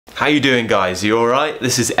How you doing, guys? You alright?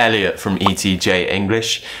 This is Elliot from ETJ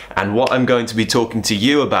English, and what I'm going to be talking to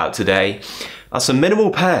you about today are some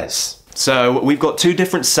minimal pairs. So we've got two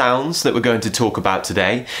different sounds that we're going to talk about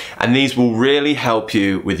today, and these will really help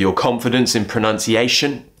you with your confidence in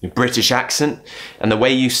pronunciation, your British accent, and the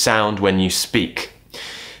way you sound when you speak.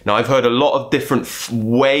 Now, I've heard a lot of different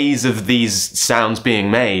ways of these sounds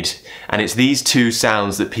being made, and it's these two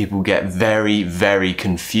sounds that people get very, very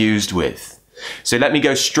confused with. So let me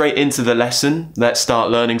go straight into the lesson. Let's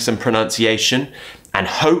start learning some pronunciation, and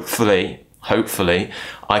hopefully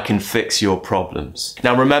I can fix your problems.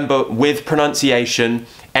 Now remember, with pronunciation,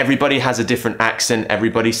 everybody has a different accent,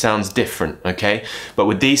 everybody sounds different, okay? But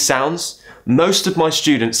with these sounds, most of my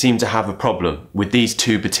students seem to have a problem with these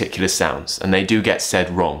two particular sounds, and they do get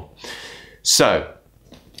said wrong. So,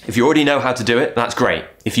 if you already know how to do it, that's great.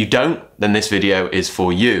 If you don't, then this video is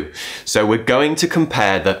for you. So we're going to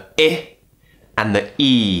compare the I and the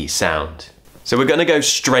E sound. So we're going to go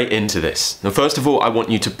straight into this. Now, first of all, I want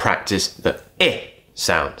you to practice the I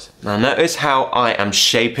sound. Now notice how I am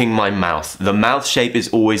shaping my mouth. The mouth shape is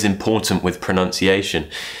always important with pronunciation,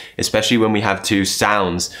 especially when we have two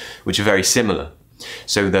sounds which are very similar.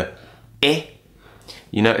 So the I,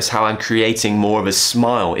 you notice how I'm creating more of a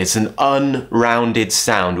smile. It's an unrounded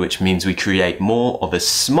sound, which means we create more of a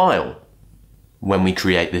smile when we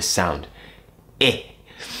create this sound. I.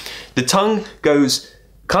 The tongue goes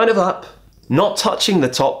kind of up, not touching the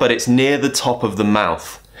top, but it's near the top of the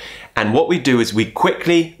mouth. And what we do is we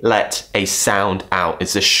quickly let a sound out.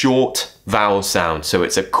 It's a short vowel sound, so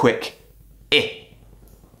it's a quick I,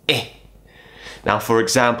 I. Now, for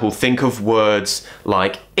example, think of words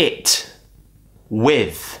like it,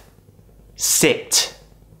 with, sit.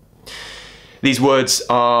 These words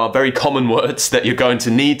are very common words that you're going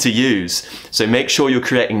to need to use, so make sure you're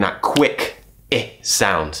creating that quick I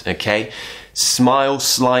sound, okay? Smile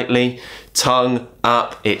slightly, tongue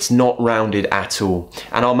up, it's not rounded at all.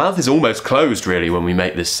 And our mouth is almost closed really when we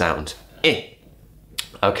make this sound. I.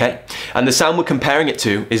 Okay? And the sound we're comparing it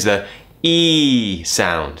to is the E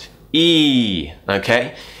sound. E.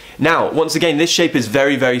 Okay? Now, once again, this shape is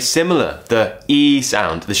very, very similar. The E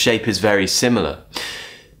sound, the shape is very similar.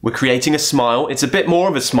 We're creating a smile. It's a bit more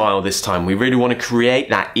of a smile this time. We really want to create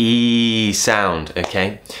that E sound,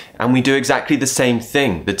 okay? And we do exactly the same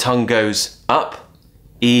thing. The tongue goes up,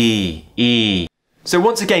 E, E. So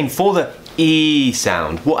once again, for the E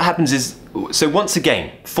sound, what happens is, so once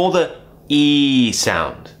again, for the E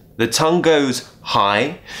sound, the tongue goes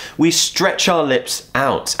high, we stretch our lips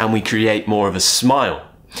out and we create more of a smile.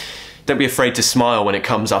 Don't be afraid to smile when it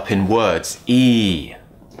comes up in words. E.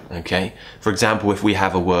 Okay, for example, if we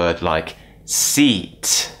have a word like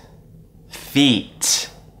seat, feet,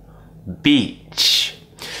 beach,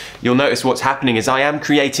 you'll notice what's happening is I am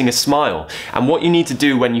creating a smile. And what you need to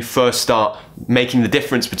do when you first start making the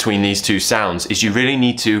difference between these two sounds is you really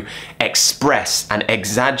need to express and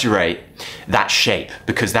exaggerate that shape,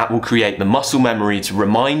 because that will create the muscle memory to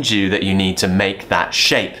remind you that you need to make that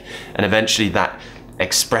shape. And eventually that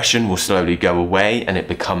expression will slowly go away and it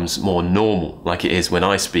becomes more normal, like it is when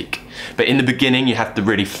I speak. But in the beginning, you have to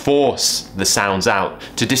really force the sounds out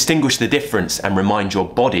to distinguish the difference and remind your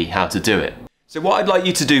body how to do it. So what I'd like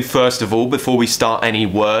you to do first of all, before we start any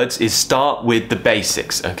words, is start with the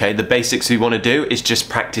basics, okay? The basics we want to do is just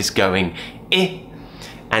practice going I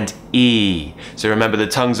and E. So remember, the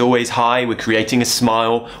tongue's always high, we're creating a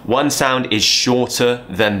smile. One sound is shorter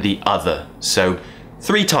than the other. So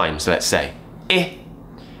 3 times, let's say. I,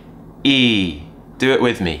 E. Do it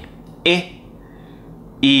with me. I,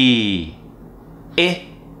 E. I,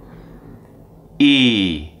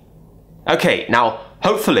 E. Okay, now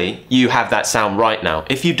hopefully you have that sound right now.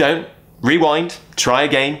 If you don't, rewind, try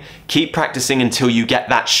again, keep practicing until you get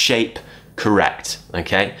that shape correct,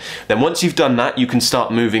 okay? Then once you've done that, you can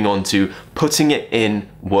start moving on to putting it in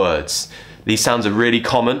words. These sounds are really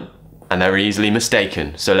common and they're easily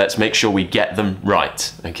mistaken, so let's make sure we get them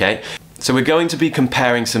right, okay? So we're going to be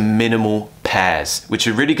comparing some minimal pairs, which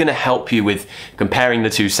are really going to help you with comparing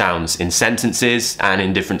the two sounds in sentences and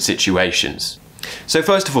in different situations. So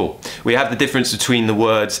first of all, we have the difference between the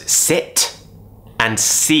words sit and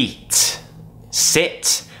seat.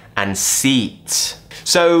 Sit and seat.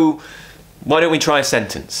 So why don't we try a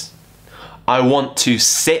sentence? I want to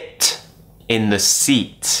sit in the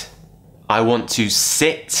seat. I want to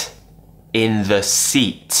sit in the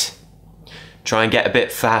seat. Try and get a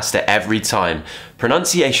bit faster every time.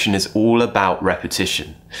 Pronunciation is all about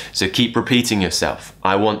repetition. So keep repeating yourself.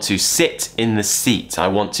 I want to sit in the seat. I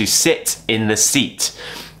want to sit in the seat.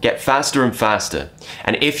 Get faster and faster.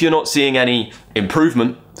 And if you're not seeing any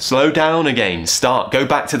improvement, Slow down again. Go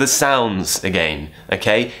back to the sounds again,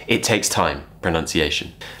 okay? It takes time,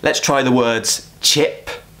 pronunciation. Let's try the words chip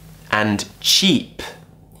and cheap.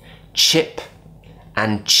 Chip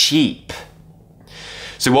and cheap.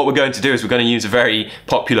 So what we're going to do is we're going to use a very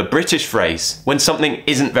popular British phrase. When something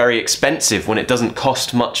isn't very expensive, when it doesn't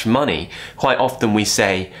cost much money, quite often we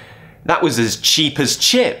say, that was as cheap as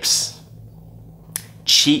chips.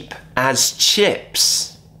 Cheap as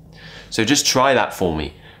chips. So just try that for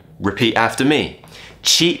me. Repeat after me.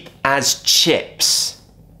 Cheap as chips.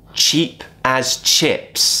 Cheap as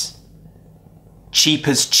chips. Cheap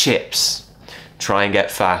as chips. Try and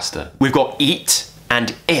get faster. We've got eat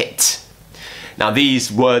and it. Now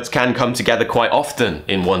these words can come together quite often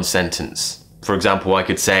in one sentence. For example, I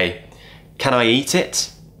could say, can I eat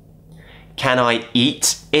it? Can I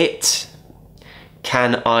eat it?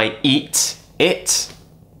 Can I eat it?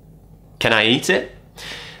 Can I eat it?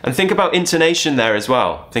 And think about intonation there as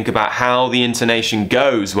well. Think about how the intonation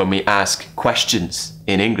goes when we ask questions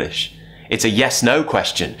in English. It's a yes-no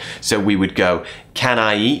question. So we would go, can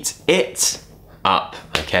I eat it? Up,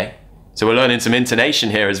 okay? So we're learning some intonation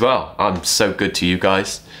here as well. I'm so good to you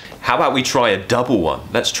guys. How about we try a double one?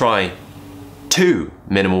 Let's try 2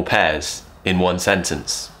 minimal pairs in one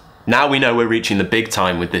sentence. Now we know we're reaching the big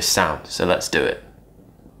time with this sound, so let's do it.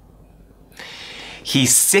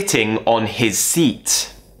 He's sitting on his seat.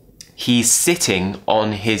 He's sitting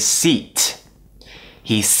on his seat.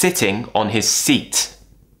 He's sitting on his seat.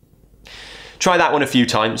 Try that one a few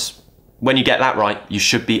times. When you get that right, you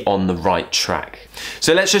should be on the right track.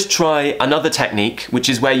 So let's just try another technique, which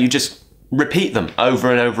is where you just repeat them over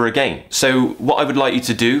and over again. So what I would like you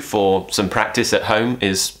to do for some practice at home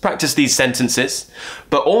is practice these sentences,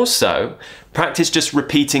 but also practice just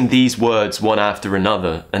repeating these words one after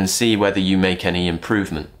another and see whether you make any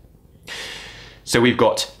improvement. So we've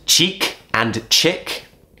got cheek and chick.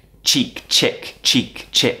 Cheek, chick, cheek,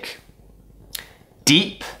 chick.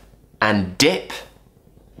 Deep and dip.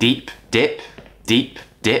 Deep, dip, deep,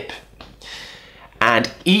 dip.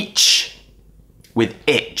 And each with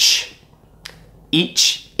itch.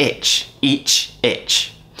 Each, itch, each,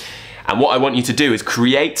 itch. And what I want you to do is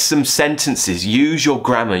create some sentences. Use your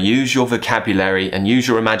grammar, use your vocabulary, and use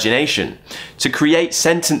your imagination to create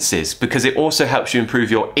sentences, because it also helps you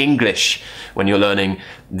improve your English when you're learning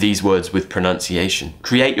these words with pronunciation.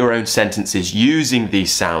 Create your own sentences using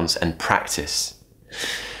these sounds and practice.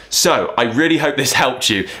 So I really hope this helped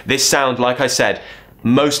you. This sound, like I said,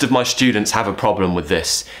 most of my students have a problem with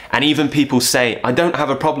this. And even people say, I don't have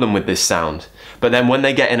a problem with this sound. But then when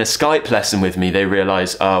they get in a Skype lesson with me, they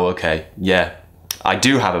realize, oh, okay, yeah, I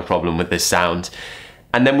do have a problem with this sound.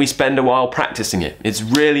 And then we spend a while practicing it. It's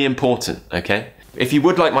really important, okay? If you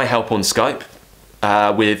would like my help on Skype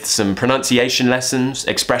with some pronunciation lessons,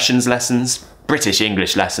 expressions lessons, British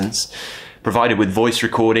English lessons, provided with voice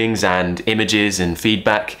recordings and images and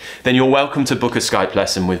feedback, then you're welcome to book a Skype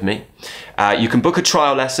lesson with me. You can book a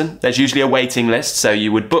trial lesson. There's usually a waiting list, so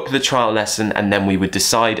you would book the trial lesson and then we would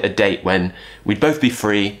decide a date when we'd both be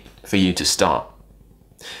free for you to start.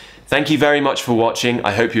 Thank you very much for watching.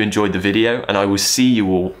 I hope you enjoyed the video and I will see you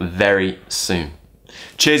all very soon.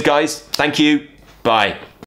 Cheers guys, thank you, bye.